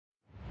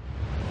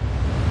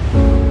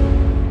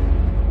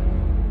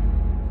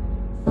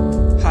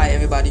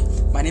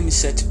My name is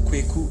Seth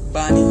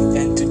Bani,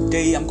 and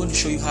today I'm going to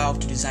show you how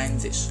to design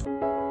this.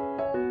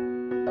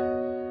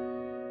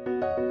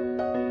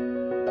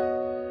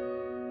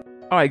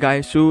 Alright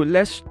guys, so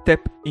let's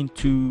step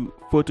into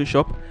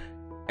Photoshop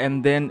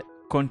and then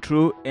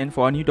Control N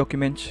for our new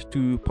document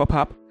to pop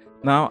up.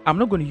 Now I'm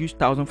not going to use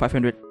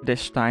 1500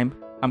 this time.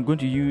 I'm going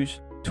to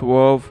use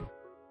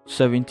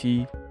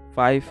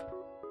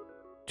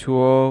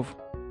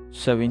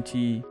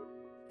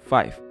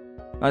 1275.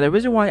 Now the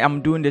reason why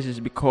I'm doing this is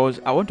because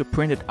I want to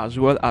print it as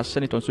well as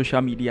send it on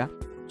social media.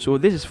 So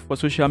this is for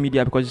social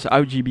media because it's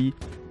RGB,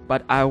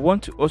 but I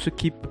want to also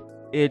keep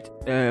it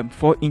 4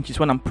 inches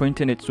when I'm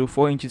printing it. So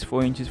 4 inches,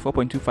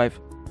 4.25.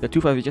 The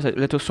 2.5 is just a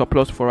little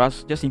surplus for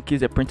us, just in case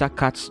the printer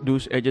cuts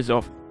those edges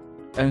off.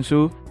 And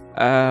so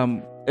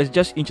it's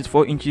just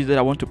 4 inches that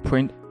I want to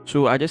print.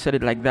 So I just set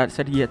it like that,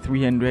 set here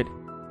 300,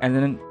 and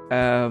then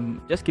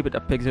just keep it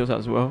at pixels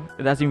as well.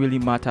 It doesn't really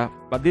matter,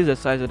 but this is the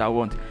size that I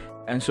want.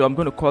 And so I'm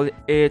going to call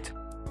it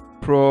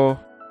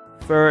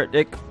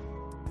Prophetic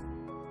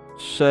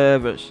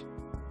Service,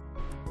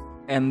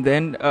 and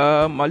then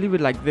I'll leave it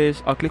like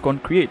this. I'll click on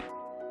create.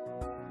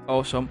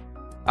 Awesome.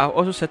 I'll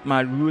also set my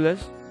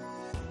rulers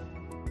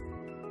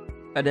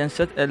and then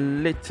set a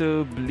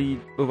little bleed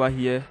over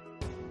here,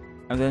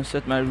 and then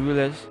set my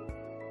rulers.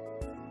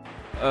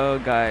 Oh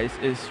guys,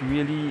 it's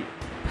really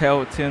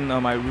pelting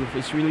on my roof.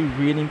 It's really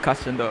raining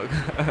cats and dogs.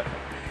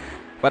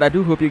 But I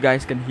do hope you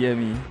guys can hear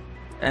me.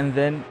 And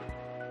then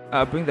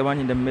I'll bring the one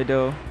in the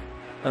middle,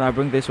 and I'll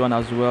bring this one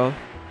as well.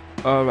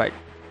 Alright,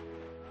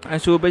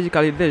 and so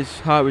basically this is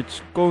how it's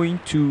going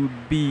to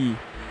be.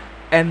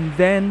 And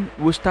then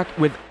we'll start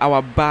with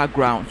our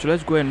background. So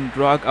let's go and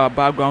drag our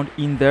background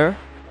in there.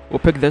 We'll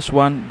pick this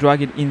one,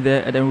 drag it in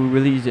there, and then we'll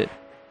release it.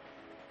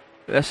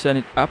 Let's send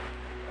it up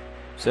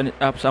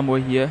somewhere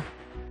here.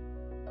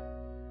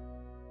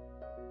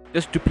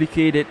 Just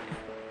duplicate it.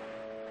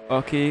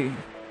 Okay,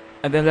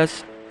 and then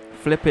let's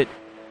flip it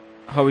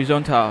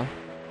horizontal.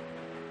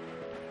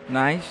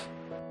 Nice.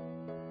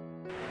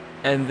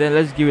 And then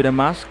let's give it a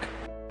mask.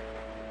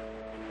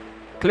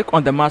 Click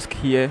on the mask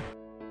here.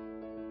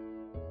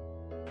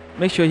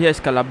 Make sure here is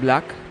color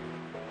black.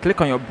 Click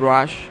on your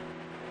brush.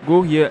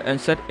 Go here and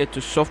set it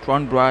to soft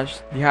round brush.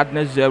 The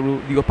hardness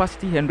 0, the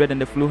opacity 100, and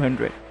the flow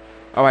 100.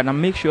 Alright, now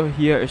make sure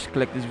here is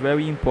clicked. It's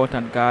very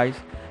important, guys.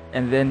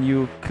 And then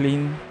you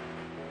clean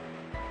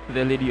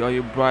the lady or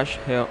your brush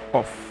hair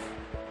off.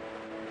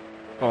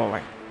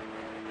 Alright,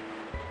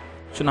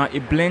 so now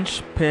it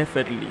blends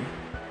perfectly,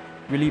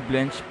 really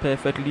blends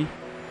perfectly.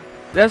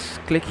 Let's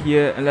click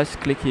here and let's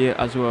click here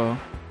as well,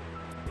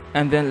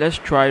 and then let's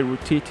try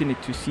rotating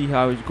it to see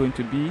how it's going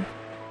to be.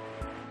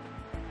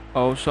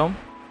 Awesome.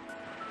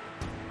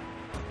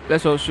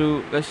 Let's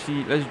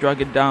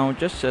drag it down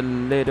just a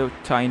little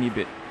tiny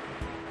bit.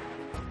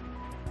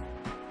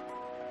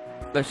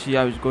 Let's see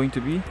how it's going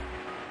to be.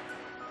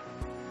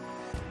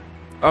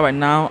 Alright,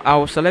 now I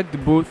will select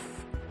both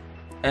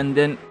and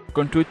then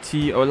Ctrl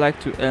T. I would like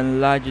to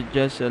enlarge it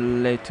just a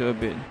little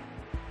bit,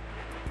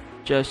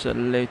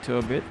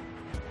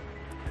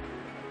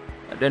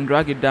 and then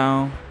drag it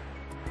down.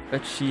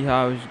 Let's see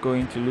how it's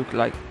going to look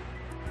like.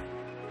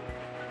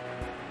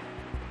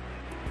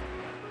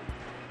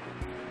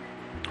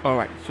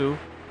 Alright, so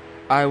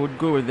I would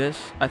go with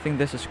this. I think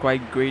this is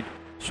quite great.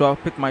 So I'll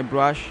pick my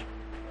brush,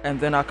 and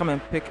then I'll come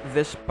and pick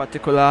this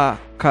particular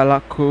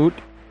color code,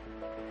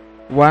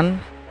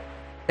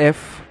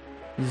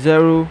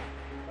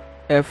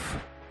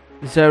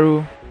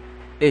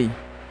 1F0F0A,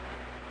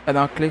 and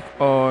I'll click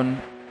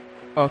on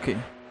OK.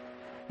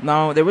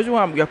 Now the reason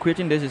why we are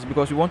creating this is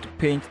because we want to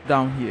paint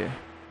down here.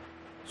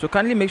 So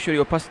kindly make sure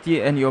your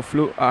opacity and your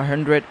flow are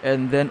 100,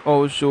 and then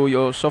also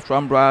your soft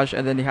round brush,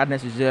 and then the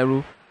hardness is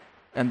 0,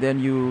 and then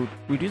you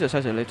reduce the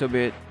size a little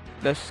bit.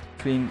 Let's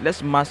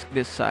mask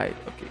this side.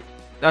 Okay,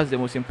 that's the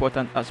most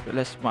important aspect.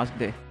 Let's mask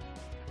there,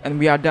 and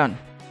we are done.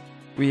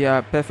 We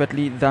are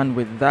perfectly done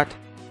with that.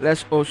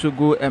 Let's also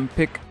go and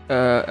pick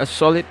a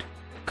solid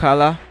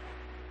color.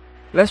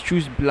 Let's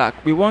choose black.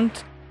 We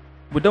don't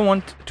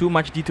want too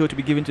much detail to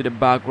be given to the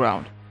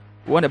background.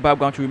 We want the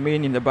background to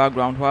remain in the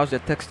background, whilst the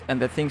text and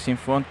the things in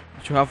front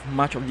should have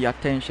much of the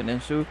attention.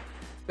 And so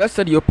let's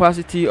set the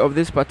opacity of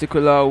this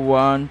particular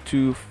one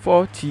to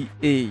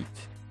 48,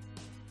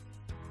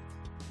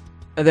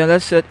 and then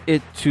let's set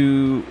it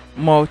to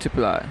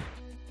multiply.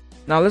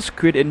 Now let's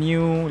create a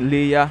new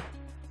layer,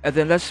 and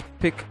then let's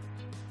pick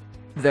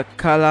the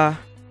color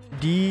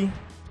D58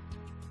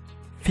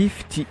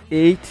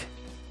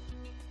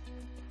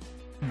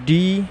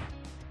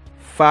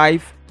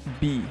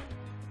 D5B.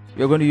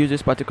 We're going to use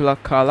this particular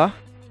color.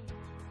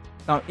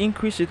 Now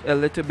increase it a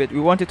little bit. We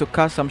want it to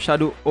cast some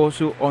shadow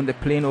also on the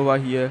plane over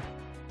here,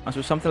 and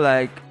so something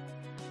like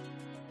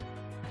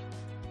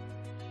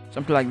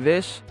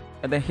this,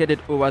 and then hit it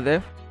over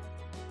there.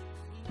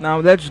 Now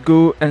let's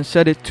go and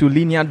set it to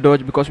linear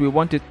dodge because we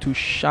want it to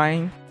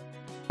shine.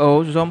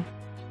 Awesome.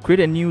 Create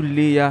a new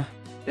layer.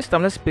 This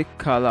time let's pick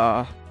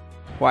color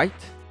white,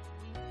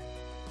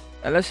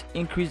 and let's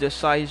increase the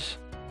size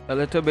a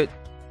little bit.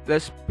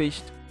 Let's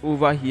paste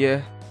over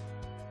here,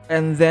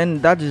 And then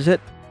that is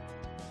it.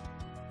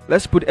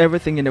 Let's put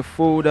everything in a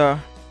folder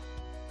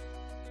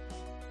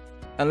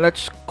and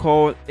let's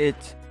call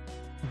it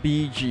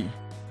BG.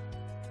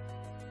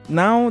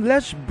 Now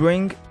let's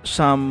bring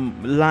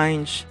some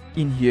lines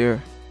in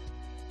here.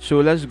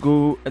 So let's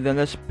go and then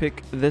let's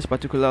pick this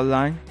particular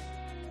line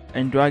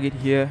and drag it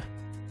here.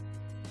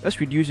 Let's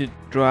reduce it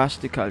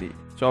drastically.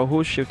 So I'll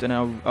hold shift and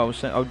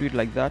I'll do it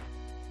like that.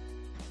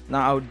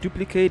 Now I'll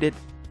duplicate it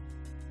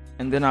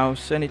and then I'll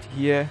send it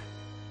here.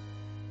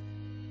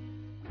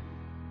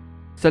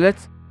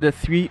 Select the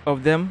 3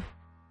 of them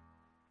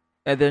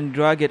and then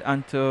drag it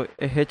until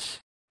it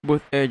hits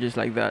both edges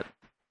like that.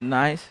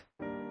 Nice.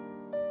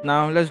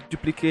 Now let's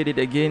duplicate it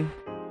again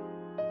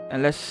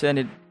and let's send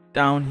it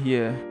down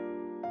here.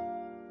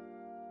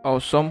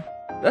 Awesome.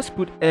 Let's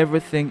put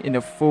everything in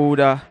a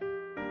folder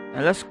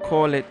and let's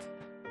call it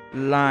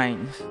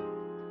lines.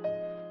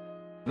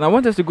 Now I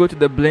want us to go to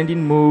the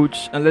blending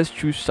modes and let's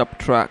choose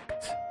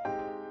subtract.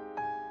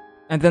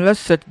 And then let's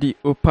set the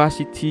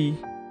opacity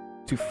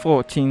to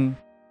 14%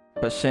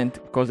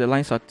 because the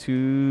lines are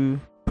too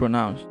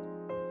pronounced.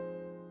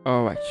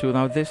 Alright, so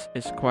now this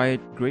is quite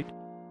great.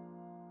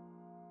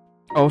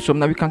 Awesome.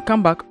 Now we can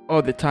come back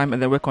all the time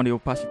and then work on the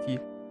opacity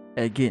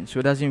again, so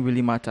it doesn't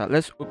really matter.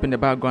 Let's open the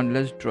background,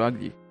 let's drag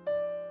the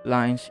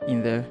lines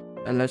in there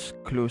and let's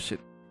close it.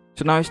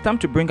 So now it's time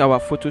to bring our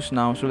photos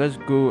now. So let's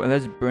go and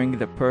let's bring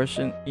the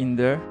person in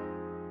there.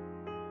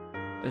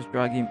 Let's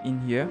drag him in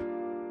here.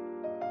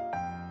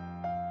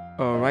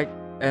 Alright,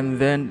 and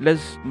then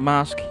let's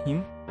mask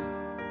him.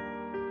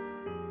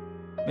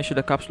 Make sure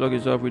the caps lock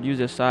is off, reduce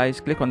the size,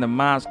 click on the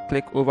mask,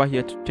 click over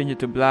here to change it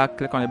to black,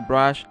 click on the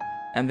brush,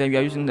 and then we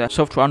are using the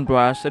soft round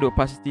brush, set the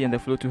opacity and the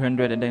flow to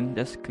 100 and then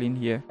just clean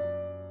here.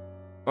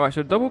 Alright,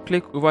 so double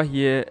click over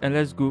here and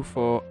let's go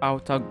for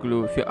outer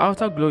glow. If your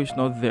outer glow is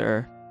not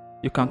there,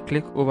 you can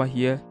click over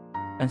here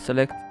and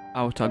select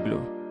outer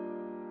glow.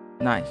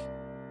 Nice.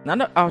 Now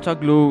the outer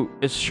glow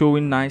is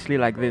showing nicely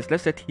like this.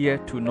 Let's set here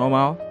to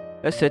normal.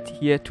 Let's set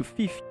here to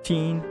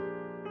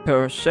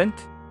 15%.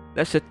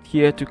 Let's set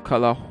here to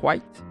color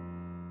white.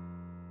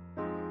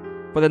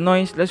 For the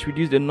noise, let's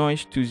reduce the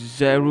noise to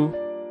 0.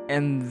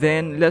 And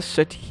then let's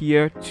set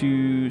here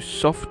to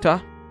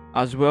softer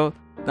as well.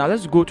 Now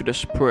let's go to the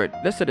spread.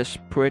 Let's set the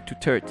spread to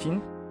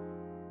 13.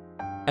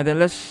 And then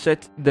let's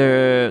set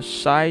the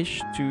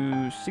size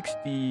to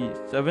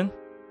 67.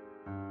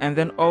 And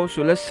then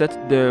also let's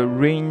set the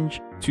range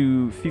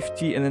to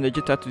 50 and then the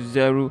jitter to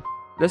 0.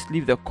 Let's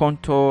leave the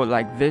contour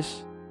like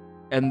this.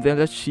 And then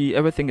let's see,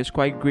 everything is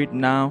quite great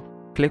now.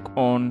 Click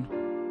on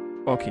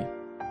OK.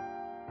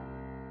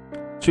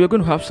 So you're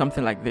going to have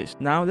something like this.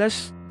 Now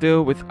let's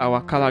deal with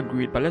our color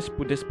grid, but let's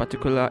put this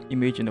particular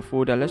image in the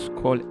folder. Let's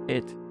call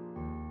it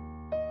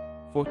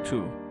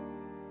photo,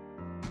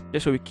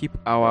 just so we keep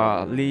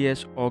our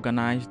layers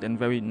organized and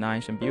very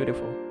nice and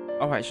beautiful.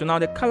 Alright, so now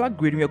the color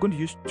grid, we are going to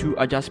use 2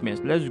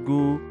 adjustments. Let's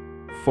go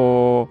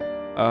for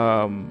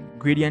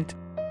gradient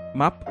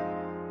map.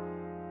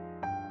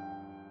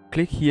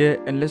 Click here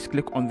and let's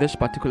click on this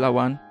particular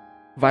one,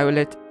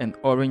 violet and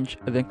orange,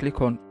 and then click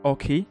on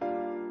OK.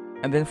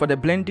 And then for the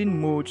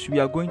blending modes, we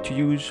are going to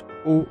use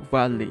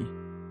overlay.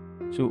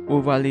 So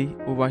overlay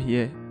over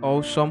here.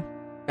 Awesome.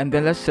 And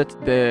then let's set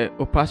the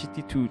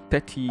opacity to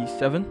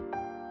 37.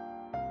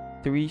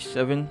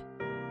 37.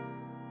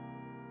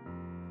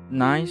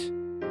 Nice.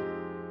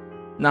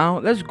 Now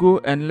let's go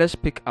and let's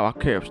pick our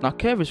curves. Now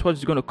curve is what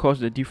is going to cause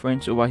the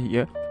difference over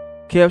here.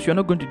 Curves, you're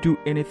not going to do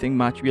anything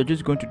much. We are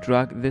just going to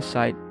drag this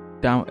side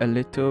down a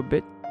little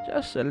bit,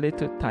 just a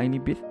little tiny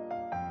bit.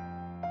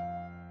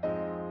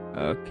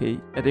 Okay,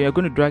 and then you're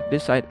going to drag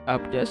this side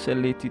up just a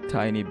little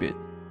tiny bit.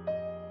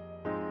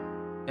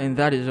 And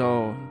that is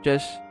all,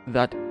 just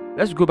that.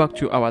 Let's go back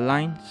to our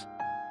lines.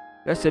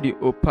 Let's set the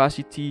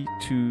opacity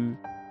to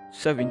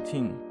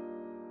 17.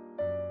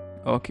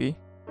 Okay,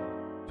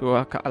 so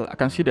I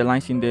can see the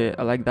lines in there.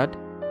 I like that.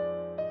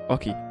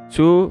 Okay,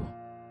 so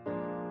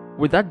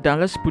with that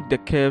done, let's put the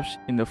curves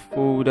in the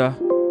folder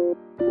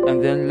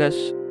and then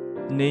let's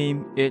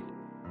name it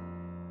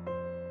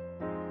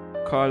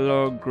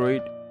color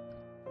grade.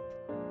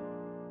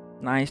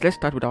 Nice. Let's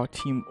start with our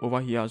theme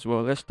over here as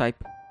well. Let's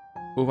type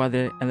over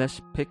there and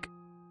let's pick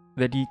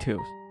the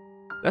details.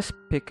 Let's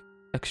pick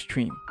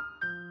extreme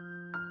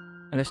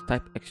and let's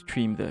type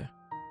extreme there.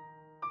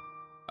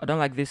 I don't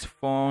like this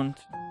font.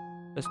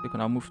 Let's click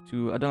on our move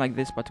to. I don't like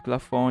this particular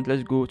font.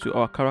 Let's go to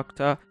our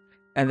character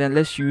and then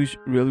let's use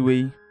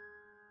railway.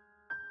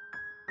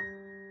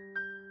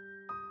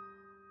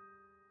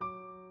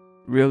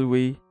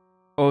 Railway.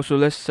 Also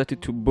let's set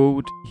it to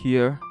bold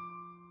here.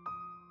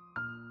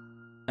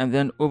 And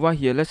then over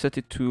here, let's set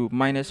it to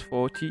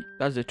 -40.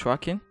 That's the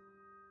tracking.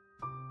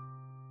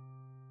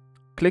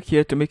 Click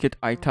here to make it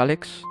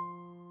italics.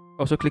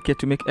 Also click here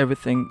to make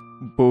everything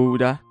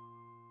bolder.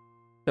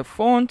 The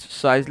font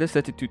size, let's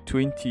set it to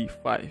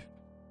 25.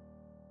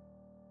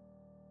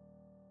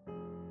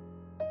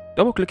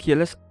 Double click here,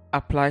 let's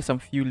apply some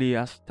few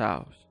layer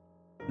styles.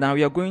 Now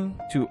we are going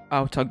to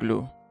outer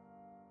glow.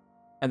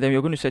 And then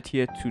we're going to set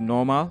here to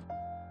normal.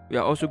 we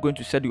are also going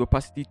to set the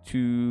opacity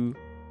to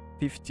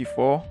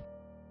 54,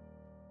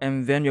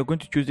 and then you're going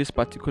to choose this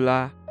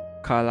particular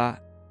color,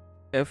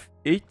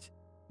 F8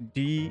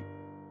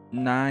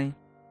 D9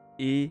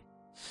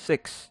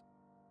 A6.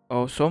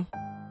 Awesome.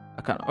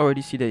 I can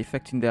already see the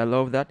effect in there. I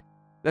love that.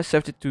 Let's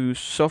set it to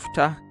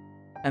softer,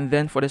 and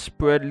then for the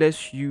spread,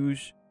 let's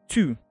use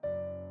 2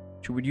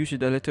 to reduce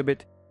it a little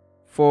bit.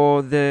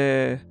 For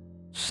the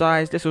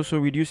size, let's also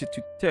reduce it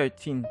to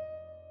 13,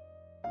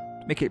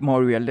 make it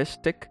more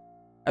realistic,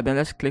 and then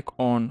let's click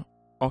on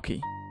OK.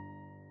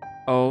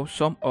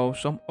 Awesome.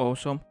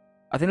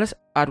 I think let's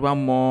add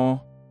one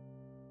more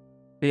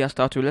layer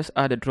style tool. Let's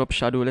add a drop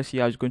shadow. Let's see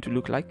how it's going to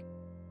look like.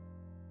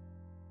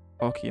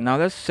 Okay, now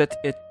let's set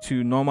it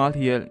to normal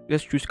here.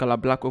 Let's choose color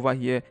black over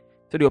here.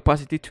 Set the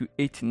opacity to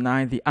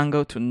 89, the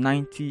angle to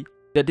 90,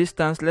 the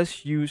distance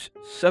let's use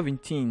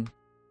 17,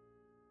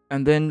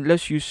 and then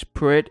let's use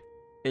spread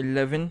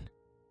 11,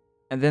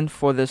 and then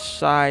for the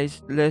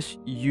size let's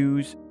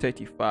use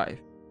 35.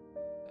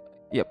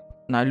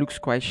 Yep, now it looks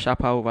quite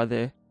sharper over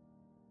there.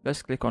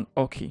 Let's click on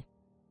OK.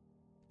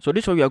 So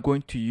this is what we are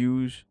going to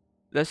use.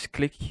 Let's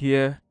click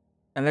here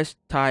and let's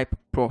type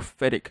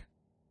prophetic.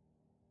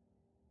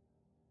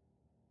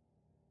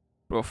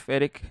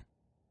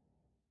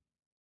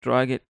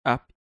 Drag it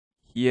up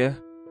here.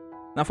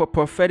 Now for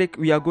prophetic,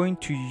 we are going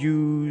to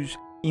use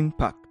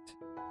impact.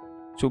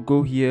 So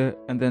go here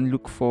and then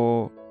look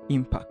for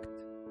impact.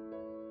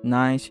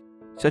 Nice.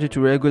 Set it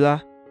to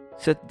regular.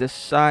 Set the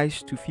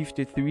size to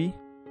 53.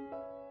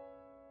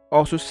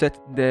 Also set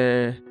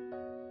the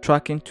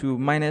tracking to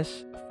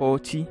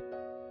 -40.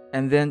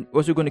 And then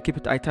also going to keep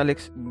it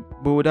italics,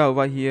 border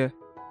over here.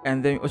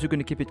 And then also going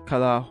to keep it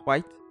color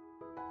white.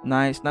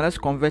 Nice. Now let's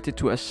convert it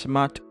to a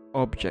smart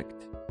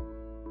object.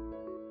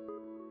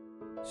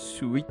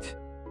 Sweet.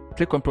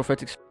 Click on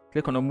prophetic,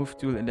 click on the move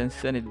tool, and then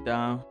send it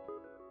down.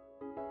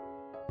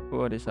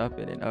 What is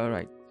happening? All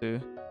right, so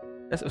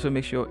let's also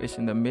make sure it's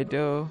in the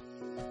middle,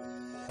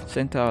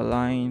 center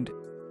aligned.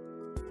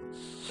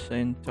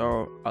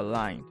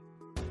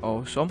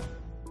 Awesome.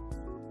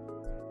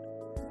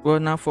 Well,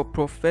 now for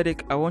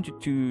prophetic, I want you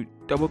to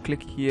double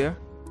click here,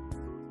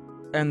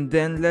 and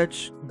then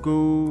let's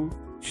go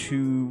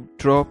to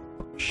drop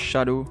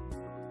shadow.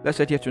 Let's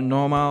set here to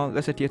normal,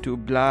 let's set here to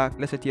black,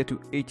 let's set here to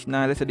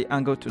 89, let's set the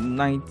angle to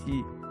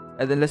 90,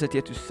 and then let's set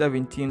here to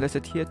 17, let's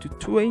set here to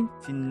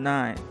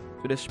 29.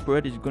 So the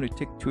spread is going to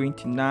take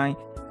 29,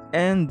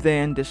 and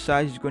then the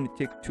size is going to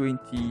take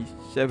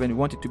 27. We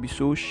want it to be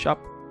so sharp.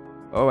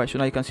 Alright, so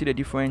now you can see the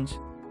difference.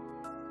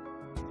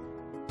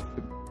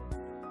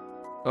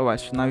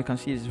 Alright, so now you can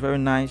see it's very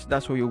nice.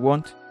 That's what you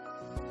want.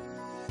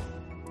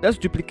 Let's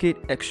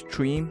duplicate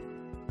extreme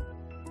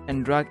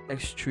and drag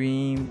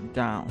extreme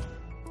down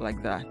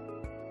like that.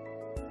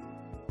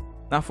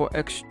 Now for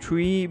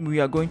extreme, we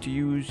are going to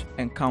use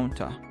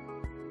encounter,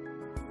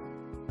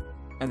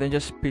 and then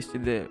just paste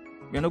it there.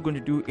 We are not going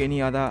to do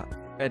any other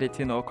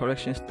editing or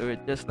corrections to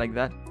it, just like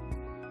that.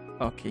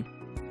 Okay,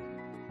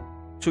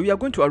 so we are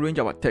going to arrange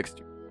our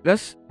text.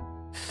 Let's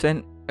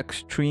send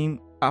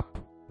extreme up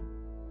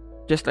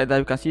just like that.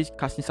 You can see it's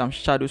casting some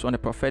shadows on the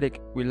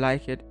prophetic. We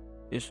like it,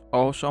 it's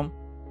awesome.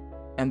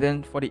 And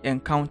then for the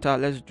encounter,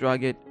 let's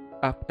drag it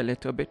up a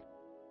little bit.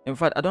 In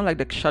fact, I don't like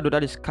the shadow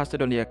that is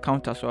casted on the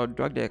encounter, so I'll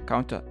drag the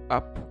encounter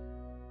up.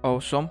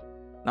 Awesome.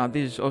 Now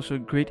this is also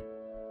great.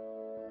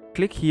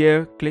 Click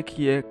here, click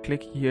here,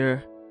 click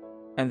here,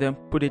 and then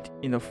put it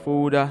in a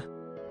folder,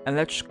 and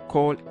let's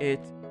call it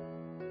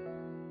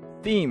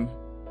theme.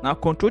 Now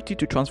Ctrl T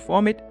to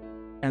transform it,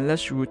 and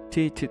let's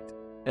rotate it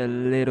a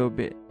little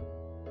bit.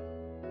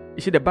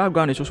 You see the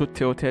background is also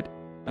tilted,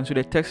 and so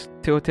the text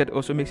tilted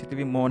also makes it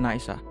even more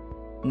nicer.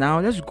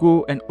 Now let's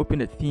go and open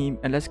the theme,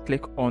 and let's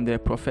click on the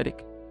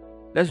prophetic.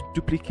 Let's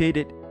duplicate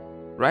it,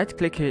 right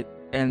click it,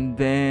 and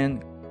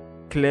then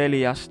clear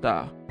layer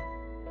style.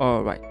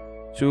 Alright,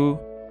 so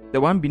the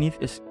one beneath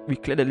is, we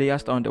clear the layer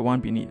style on the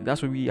one beneath.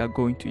 That's what we are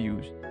going to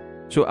use.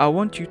 So I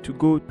want you to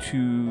go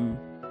to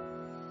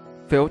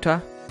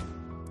filter,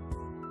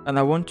 and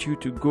I want you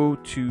to go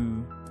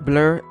to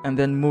blur, and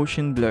then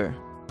motion blur.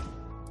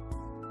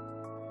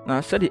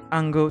 Now set the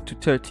angle to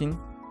 13,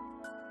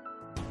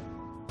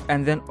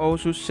 and then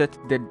also set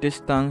the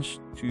distance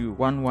to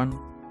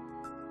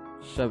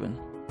 117.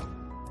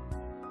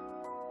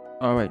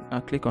 Alright, now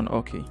click on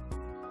OK.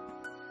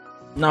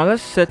 Now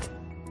let's set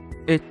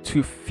it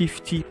to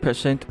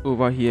 50%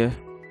 over here.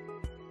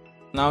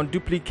 Now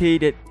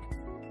duplicate it,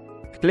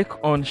 click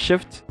on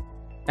shift,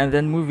 and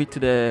then move it to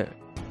the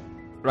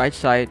right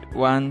side,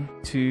 1,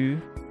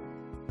 2,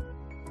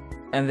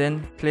 and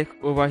then click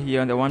over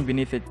here on the one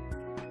beneath it,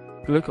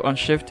 click on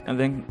shift, and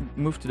then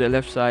move to the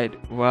left side,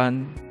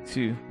 1,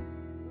 2.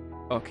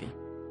 Okay,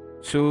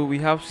 so we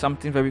have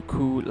something very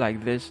cool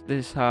like this.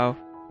 This is how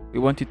we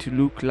want it to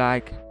look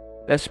like.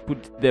 Let's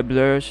put the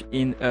blurs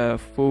in a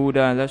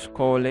folder, and let's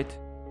call it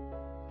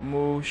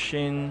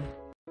motion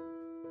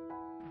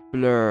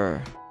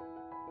blur.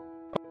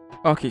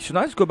 Okay, so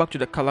now let's go back to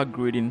the color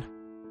grading.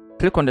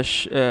 Click on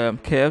the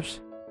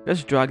curves.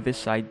 Let's drag this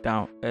side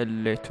down a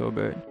little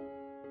bit.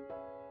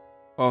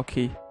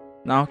 Okay,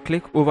 now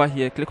click over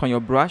here, click on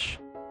your brush,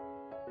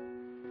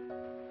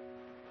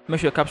 make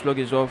sure your caps lock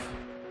is off,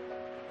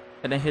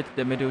 and then hit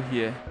the middle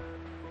here.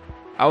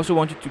 I also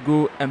want you to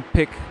go and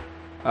pick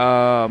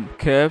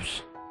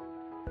curves,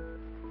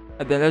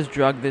 and then let's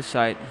drag this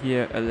side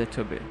here a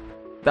little bit.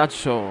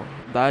 That's all.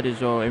 That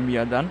is all, and we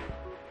are done.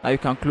 Now you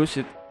can close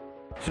it.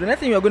 So the next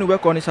thing we are going to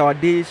work on is our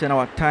days and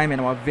our time and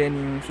our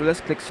venue. So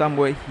let's click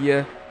somewhere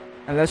here,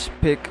 and let's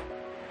pick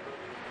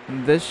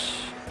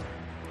this,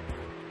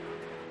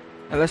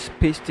 and let's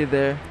paste it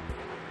there.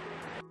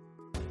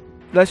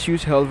 Let's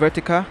use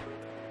Helvetica.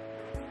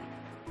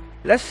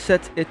 Let's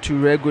set it to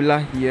regular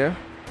here.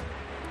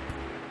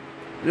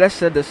 Let's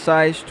set the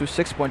size to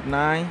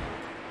 6.9.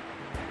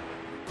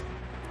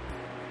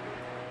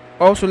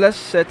 Also, let's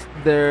set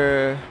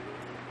the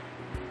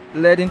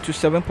leading to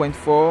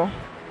 7.4.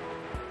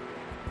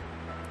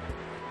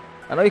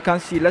 I know you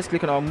can't see. Let's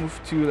click on our move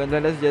tool, and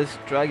then let's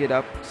just drag it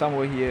up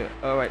somewhere here.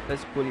 Alright,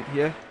 let's pull it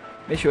here.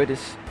 Make sure it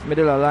is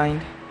middle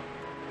aligned.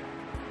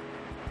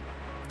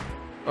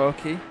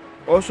 Okay.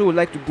 Also, would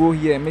like to go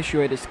here and make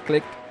sure it is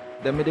clicked.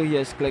 The middle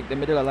here is clicked. The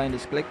middle aligned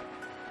is clicked.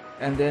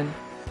 And then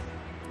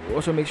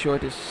also make sure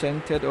it is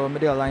centered or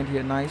middle aligned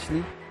here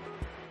nicely.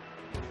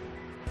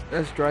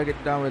 Let's drag it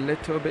down a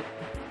little bit.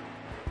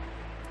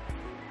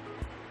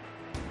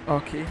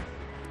 Okay,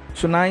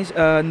 so nice.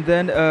 And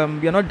then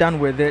we are not done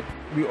with it.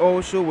 We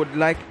also would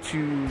like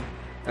to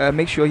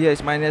make sure here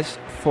is minus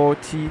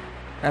 40,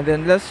 and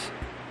then let's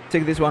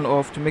take this one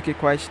off to make it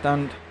quite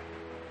stand.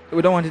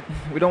 We don't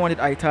want it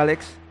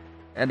italics,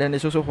 and then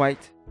it's also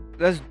white.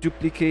 Let's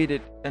duplicate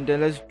it, and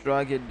then let's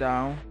drag it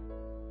down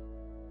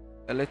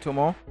a little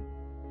more,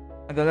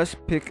 and then let's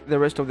pick the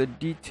rest of the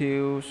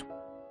details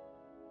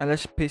and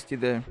let's paste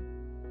it there.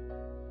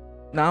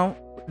 Now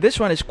this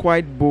one is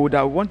quite bold.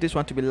 I want this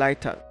one to be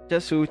lighter,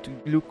 just so to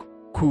look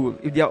cool.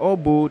 If they are all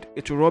bold,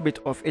 it will rob it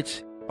of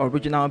its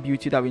original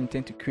beauty that we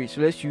intend to create.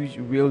 So let's use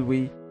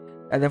railway,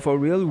 and then for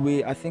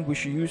railway I think we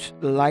should use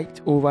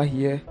light over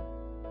here.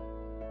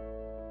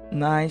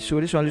 Nice. So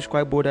this one looks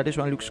quite bold, this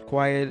one looks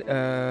quite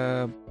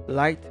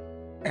light,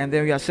 and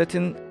then we are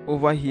setting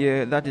over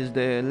here, that is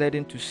the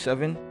leading to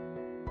 7.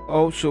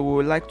 Also we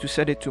would like to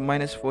set it to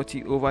minus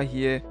 40 over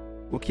here.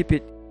 We'll keep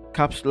it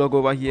caps lock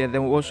over here,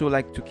 then we also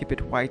like to keep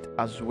it white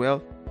as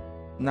well.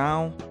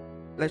 Now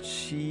let's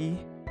see,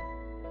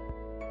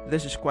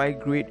 this is quite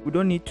great. We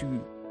don't need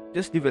to,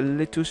 just leave a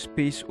little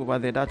space over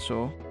there, that's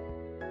all.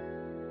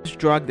 Let's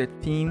drag the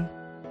theme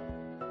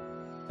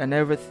and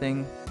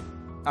everything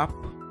up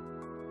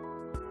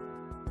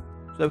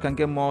so we can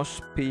get more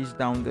space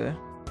down there.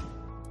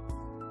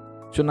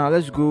 So now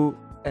let's go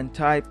and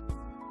type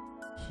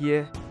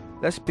here,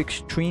 let's pick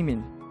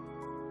streaming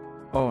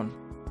on,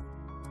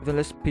 then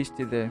let's paste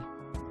it there.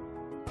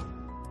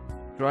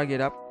 Drag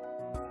it up,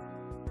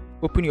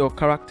 open your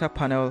character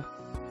panel,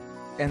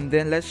 and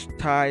then let's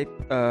type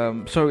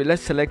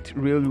let's select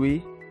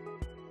railway.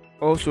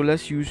 Also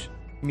let's use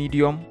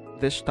medium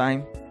this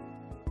time.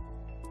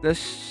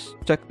 Let's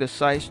check the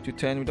size to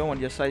 10. We don't want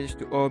your sizes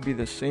to all be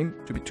the same,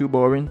 to be too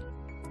boring.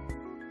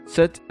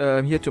 Set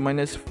here to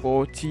minus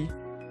 40,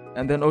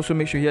 and then also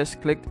make sure here is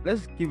clicked.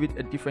 Let's give it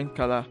a different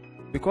color,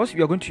 because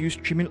we are going to use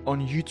streaming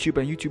on YouTube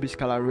and YouTube is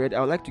color red.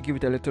 I would like to give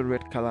it a little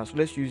red color, so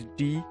let's use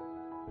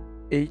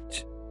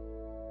D8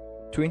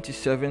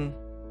 27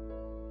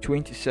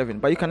 27.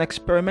 But you can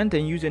experiment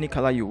and use any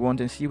color you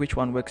want and see which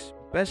one works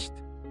best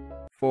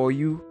for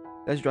you.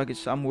 Let's drag it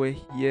somewhere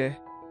here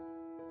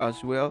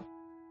as well,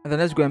 and then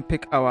let's go and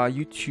pick our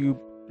YouTube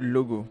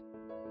logo.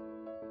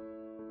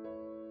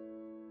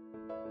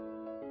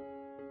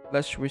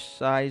 Let's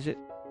resize it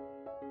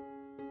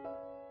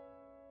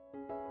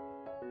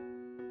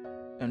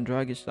and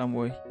drag it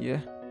somewhere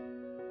here.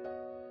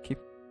 Keep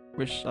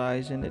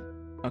resizing it.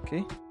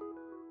 Okay,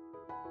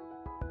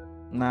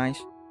 nice.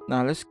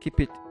 Now let's keep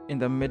it in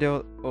the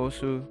middle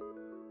also.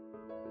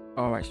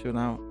 Alright, so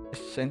now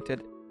it's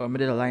centered or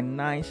middle aligned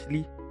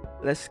nicely.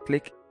 Let's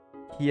click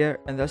here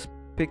and let's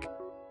pick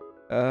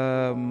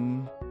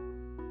the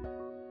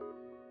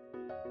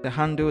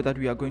handle that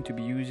we are going to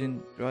be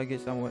using. Drag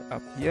it somewhere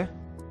up here.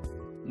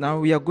 Now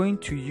we are going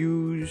to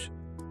use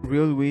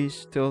railway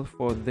still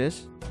for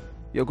this.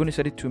 You're going to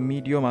set it to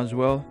medium as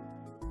well,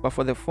 but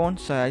for the font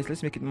size,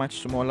 let's make it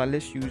much smaller.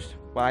 Let's use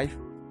 5.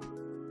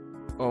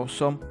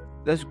 Awesome.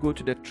 Let's go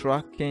to the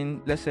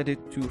tracking, let's set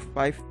it to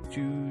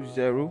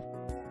 520,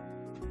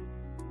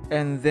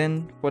 and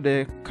then for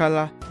the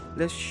color,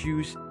 let's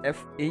use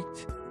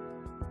F8,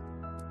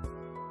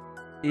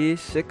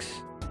 A6,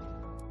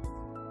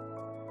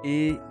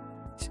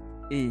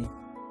 A8A,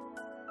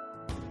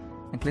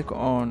 and click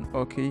on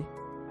OK.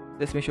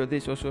 Let's make sure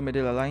this is also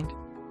middle aligned.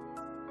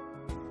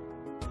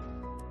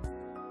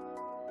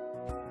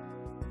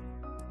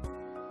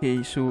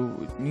 Okay, so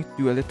we need to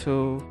do a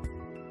little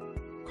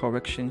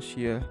corrections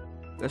here.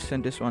 Let's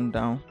send this one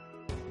down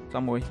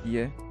somewhere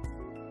here,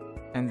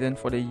 and then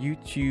for the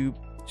YouTube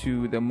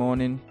to the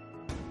morning,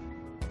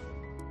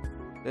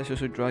 let's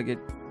also drag it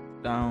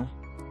down.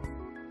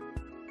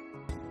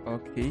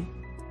 Okay,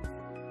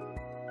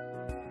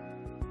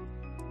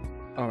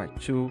 All right,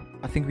 so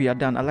I think we are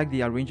done. I like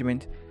the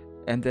arrangement.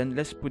 And then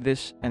let's put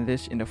this and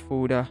this in the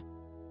folder,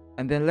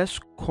 and then let's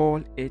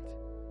call it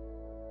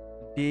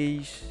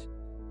days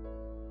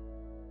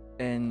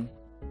and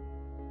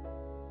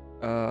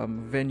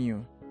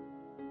venue.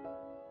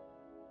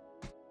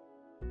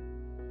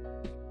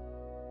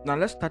 Now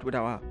let's start with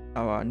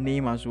our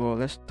name as well.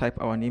 Let's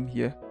type our name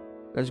here.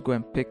 Let's go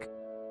and pick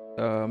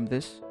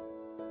this,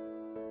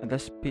 and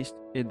let's paste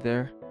it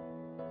there.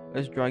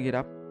 Let's drag it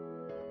up,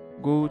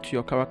 go to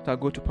your character,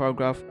 go to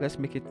paragraph, let's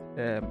make it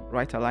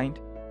right aligned,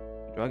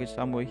 drag it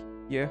somewhere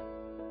here.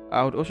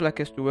 I would also like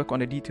us to work on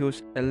the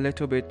details a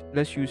little bit.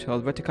 Let's use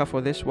Helvetica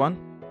for this one.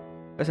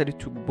 Let's set it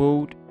to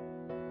bold.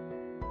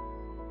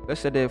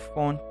 Let's set the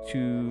font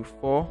to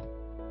 4.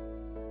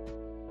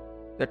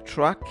 The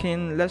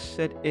tracking, let's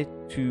set it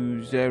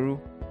to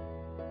 0.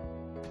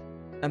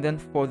 And then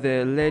for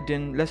the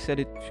leading, let's set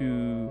it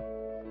to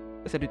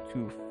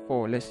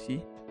 4. Let's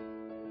see.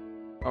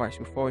 All right,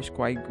 so 4 is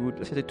quite good.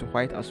 Let's set it to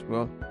white as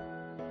well,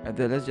 and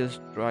then let's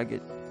just drag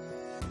it.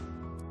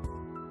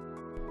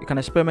 You can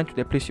experiment with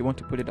the place you want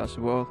to put it as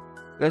well.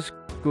 Let's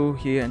go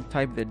here and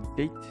type the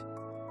date,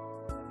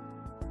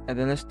 and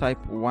then let's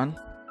type 1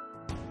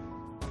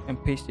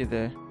 and paste it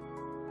there.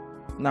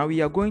 Now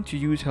we are going to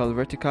use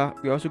Helvetica.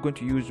 We are also going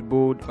to use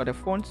bold, but the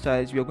font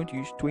size we are going to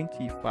use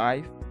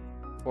 25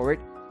 for it.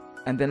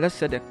 And then let's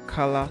set the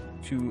color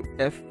to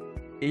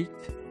F8,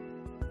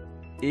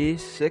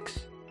 A6,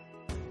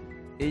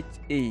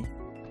 8A.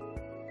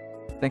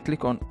 Then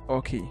click on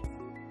OK.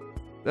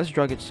 Let's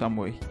drag it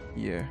somewhere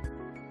here.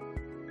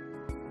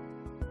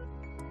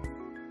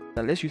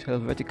 Now let's use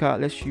Helvetica.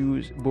 Let's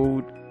use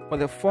bold. For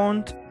the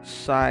font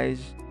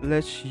size,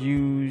 let's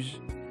use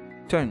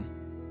 10.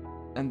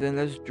 And then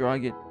let's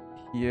drag it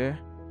here.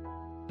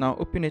 Now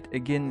open it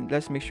again.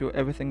 Let's make sure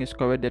everything is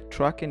correct. The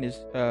tracking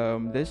is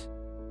this.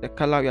 The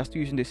color, we are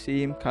still using the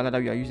same color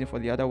that we are using for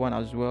the other one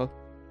as well.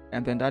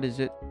 And then that is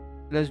it.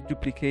 Let's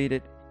duplicate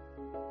it.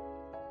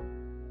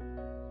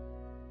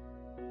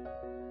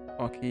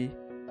 Okay.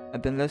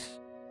 And then let's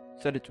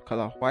set it to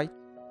color white.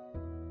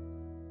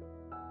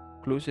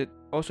 Close it.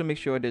 Also make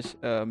sure this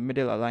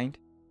middle aligned.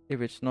 If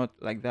it's not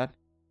like that,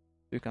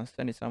 you can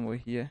send it somewhere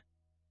here.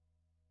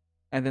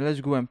 And then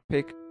let's go and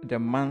pick the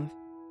month.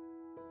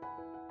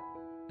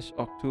 It's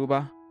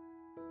October.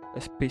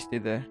 Let's paste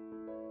it there.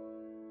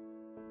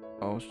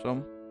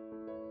 Awesome.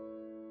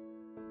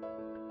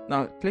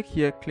 Now click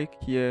here, click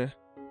the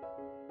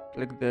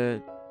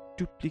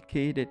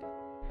duplicated,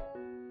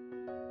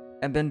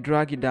 and then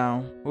drag it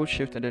down. Hold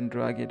shift and then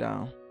drag it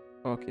down.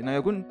 Okay, now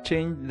you're going to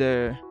change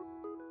the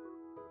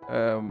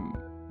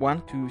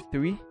 1 2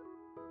 3.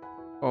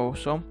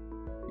 Awesome.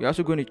 You're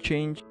also going to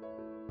change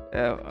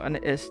an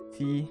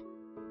ST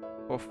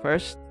for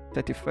 1st,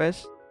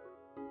 31st.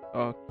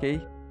 Okay,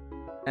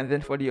 and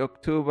then for the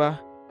October,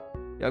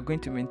 you are going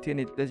to maintain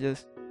it. Let's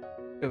just,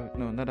 oh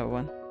no, another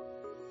one.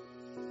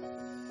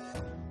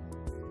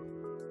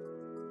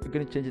 We're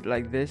going to change it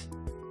like this.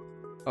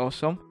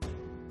 Awesome.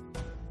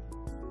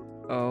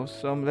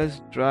 Awesome.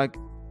 Let's drag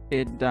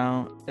it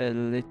down a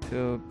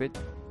little bit.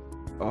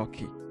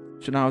 Okay,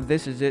 so now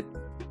this is it.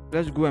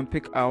 Let's go and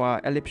pick our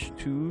ellipse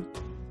tool,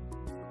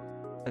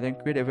 and then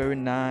create a very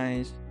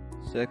nice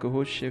circle.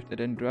 Hold shift and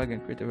then drag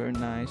and create a very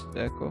nice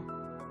circle.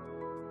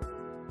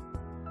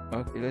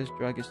 Okay, let's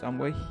drag it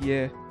somewhere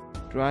here,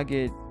 drag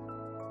it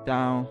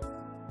down,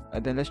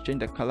 and then let's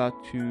change the color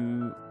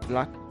to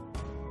black.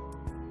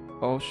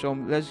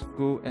 Awesome. Let's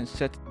go and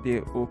set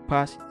the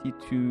opacity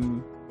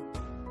to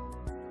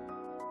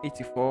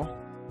 84.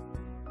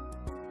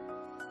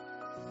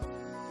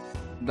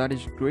 That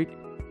is great.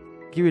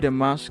 Give it a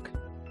mask.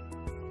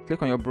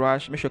 Click on your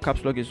brush, make sure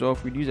caps lock is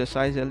off, reduce the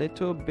size a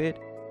little bit.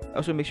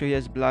 Also make sure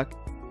here's black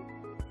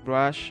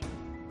brush,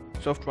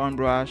 soft round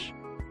brush,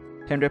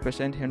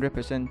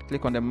 100%.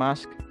 Click on the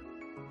mask,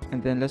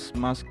 and then let's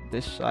mask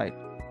this side.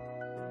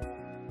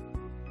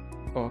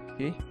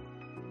 Okay,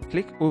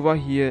 click over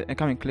here and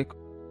come and click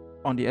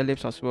on the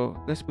ellipse as well.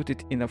 Let's put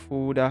it in a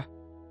folder,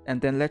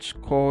 and then let's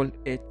call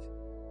it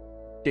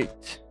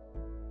date.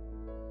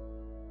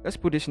 Let's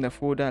put this in a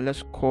folder and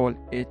let's call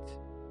it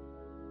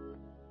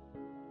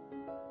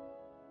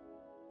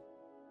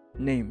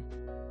name.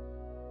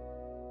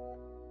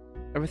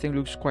 Everything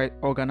looks quite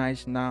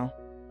organized now.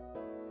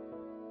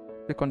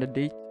 Click on the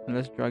date and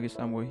let's drag it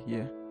somewhere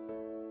here.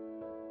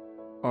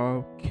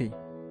 Okay,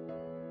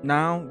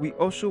 now we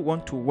also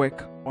want to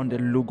work on the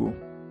logo,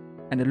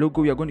 and the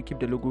logo, we are going to keep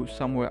the logo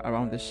somewhere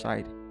around this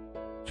side.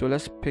 So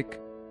let's pick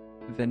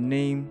the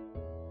name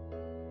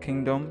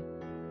kingdom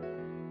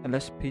and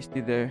let's paste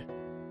it there.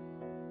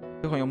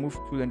 Click on your move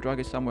tool and drag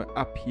it somewhere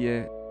up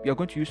here. We are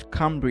going to use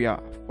Cambria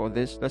for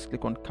this. Let's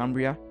click on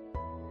Cambria,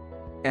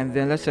 and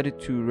then let's set it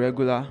to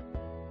regular.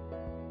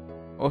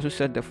 Also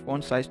set the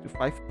font size to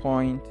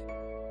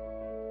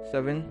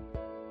 5.7.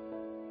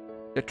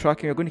 The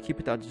tracking, we're going to keep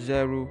it at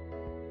 0,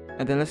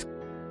 and then let's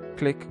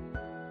click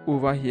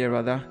over here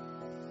rather,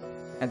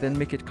 and then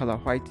make it color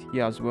white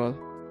here as well.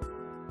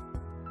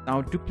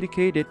 Now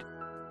duplicate it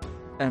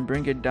and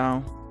bring it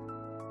down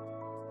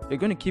You're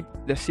going to keep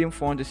the same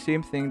font, the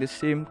same thing, the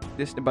same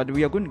this, but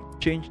we are going to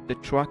change the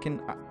tracking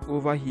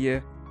over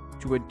here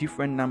to a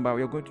different number.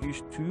 We are going to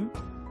use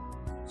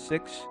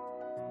 260.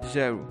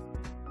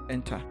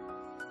 Enter.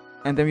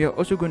 And then we are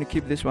also going to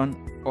keep this one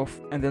off,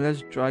 and then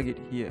let's drag it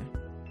here.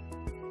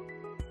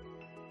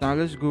 Now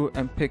let's go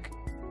and pick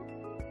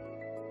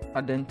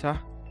Adenta,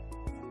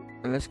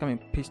 and let's come and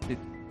paste it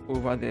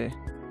over there.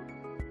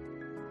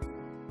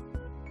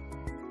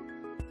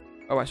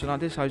 Alright, so now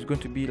this is how it's going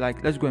to be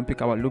like. Let's go and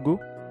pick our logo.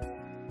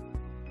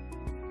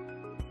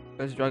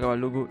 Let's drag our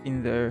logo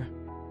in there,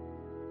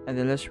 and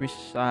then let's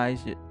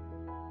resize it.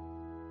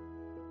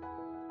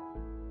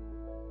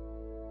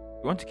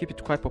 We want to keep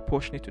it quite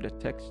proportionate to the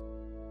text.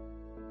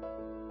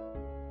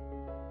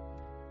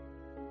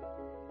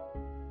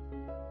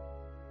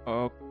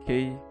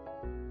 Okay,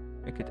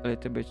 make it a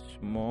little bit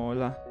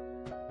smaller.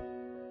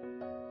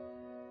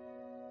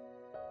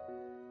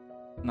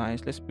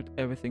 Nice. Let's put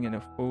everything in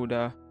a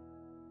folder.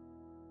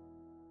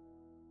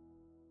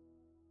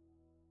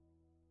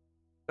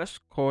 Let's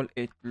call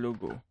it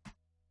logo,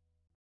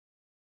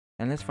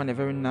 and let's find a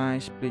very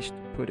nice place to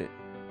put it.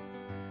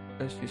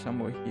 Let's see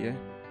somewhere here.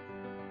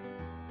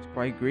 It's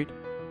quite great.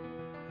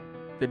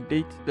 The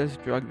date, let's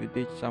drag the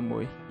date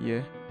somewhere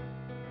here.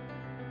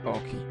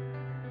 Okay.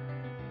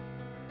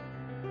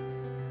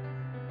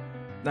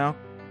 Now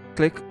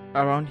click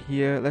around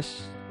here.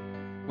 Let's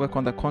work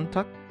on the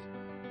contact,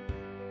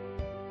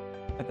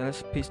 and then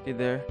let's paste it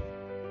there.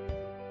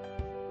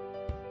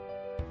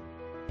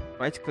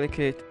 Right click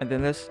it, and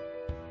then let's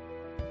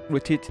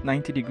rotate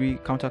 90-degree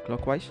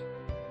counterclockwise.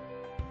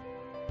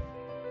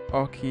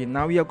 Okay,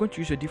 now we are going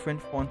to use a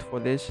different font for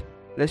this.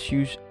 Let's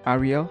use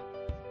Arial,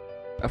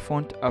 a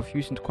font I've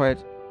used in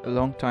quite a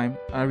long time.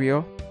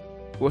 Arial.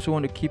 We also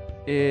want to keep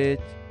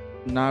it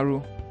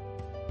narrow,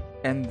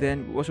 and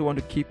then we also want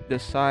to keep the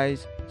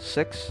size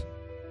 6.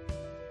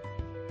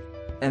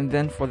 And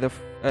then for the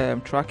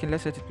tracking,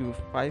 let's set it to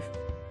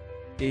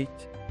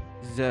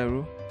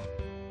 580.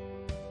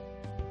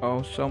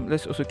 Awesome.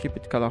 Let's also keep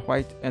it color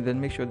white, and then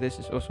make sure this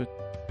is also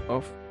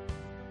off.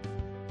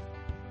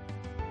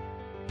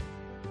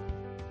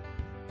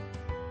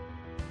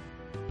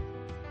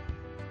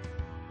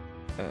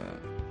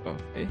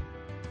 Okay,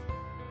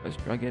 let's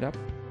drag it up.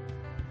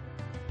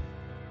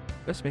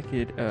 Let's make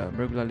it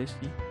regular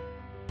listy.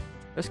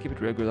 Let's keep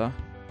it regular.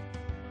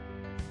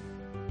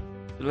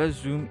 So let's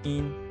zoom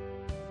in,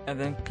 and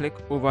then click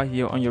over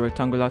here on your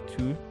rectangular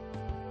tool,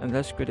 and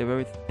let's create a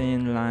very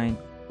thin line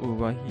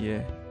over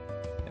here.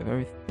 A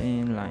very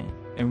thin line,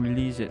 and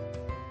release it.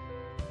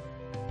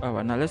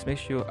 Alright, now let's make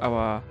sure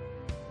our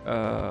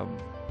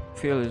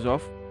fill is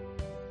off,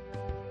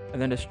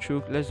 and then the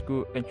stroke, let's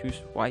go and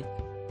choose white,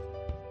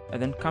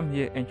 and then come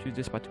here and choose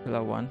this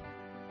particular one.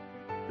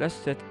 Let's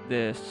set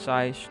the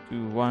size to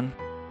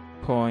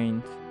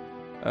 1.9,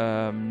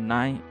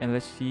 and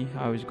let's see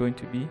how it's going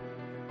to be.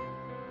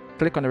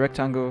 Click on the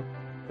rectangle.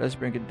 Let's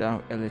bring it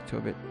down a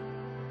little bit.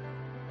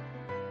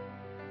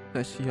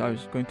 Let's see how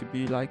it's going to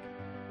be like.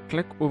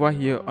 Click over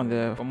here on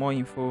the for more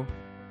info.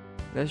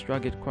 Let's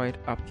drag it quite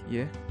up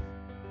here.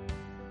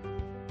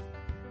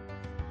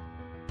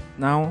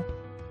 Now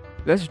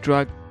let's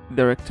drag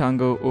the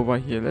rectangle over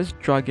here. Let's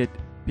drag it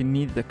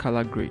beneath the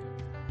color grade.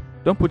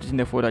 Don't put it in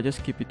the folder,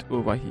 just keep it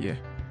over here.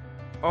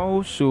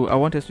 Also, I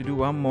want us to do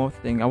one more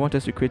thing. I want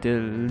us to create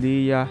a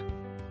layer,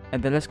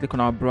 and then let's click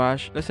on our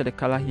brush. Let's set the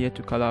color here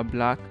to color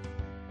black,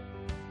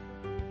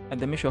 and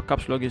then make sure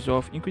caps lock is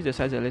off. Increase the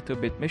size a little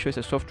bit. Make sure it's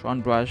a soft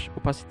round brush.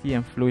 Opacity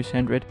and flow is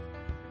 100,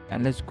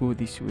 and let's go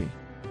this way.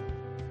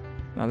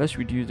 Now let's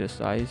reduce the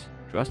size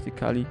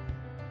drastically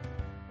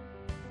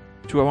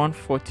to around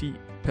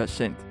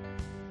 40%.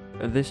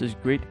 This is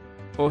great.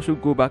 Also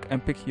go back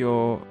and pick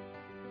your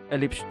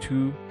ellipse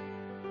tool,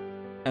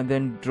 and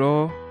then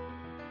draw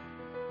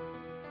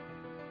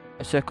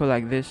a circle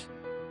like this.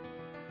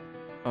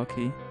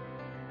 Okay,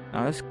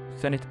 now let's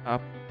send it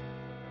up.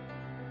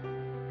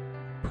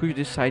 Push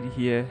this side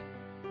here,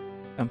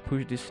 and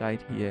push this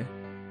side here,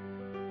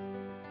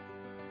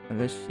 and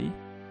let's see.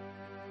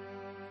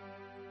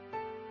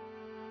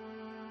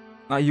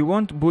 Now you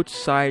want both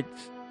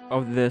sides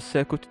of the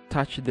circle to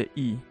touch the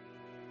E.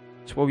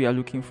 That's what we are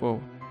looking for.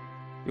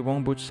 We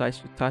want both sides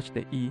to touch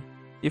the E.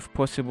 If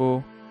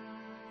possible,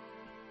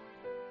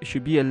 it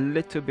should be a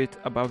little bit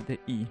above the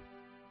E.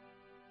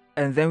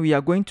 And then we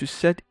are going to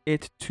set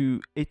it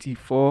to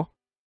 84%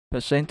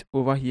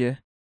 over here.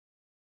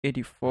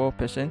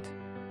 84%.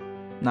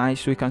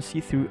 Nice, so you can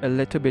see through a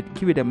little bit.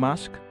 Give it a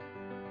mask,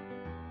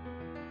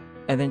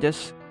 and then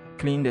just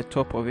clean the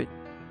top of it.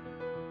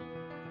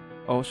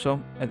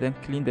 Awesome. And then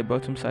clean the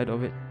bottom side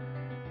of it.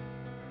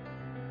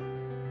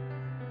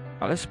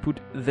 Now let's put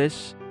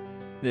this,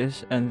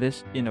 and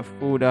this in a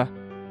folder.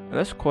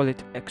 Let's call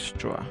it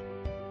extra.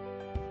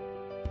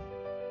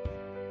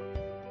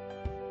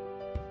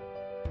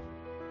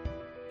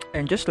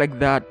 And just like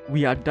that,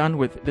 we are done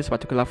with this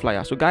particular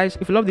flyer. So guys,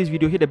 if you love this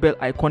video, hit the bell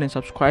icon and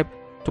subscribe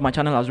to my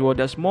channel as well.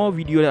 There's more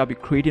videos that I'll be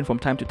creating from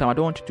time to time. I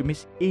don't want you to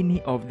miss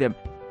any of them.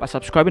 by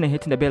subscribing and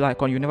hitting the bell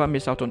icon. You never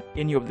miss out on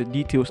any of the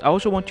details. I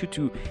also want you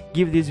to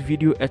give this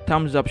video a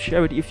thumbs up,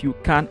 share it if you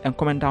can, and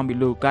comment down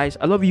below. Guys,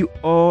 I love you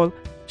all.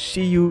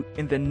 See you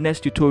in the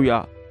next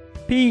tutorial.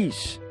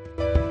 Peace.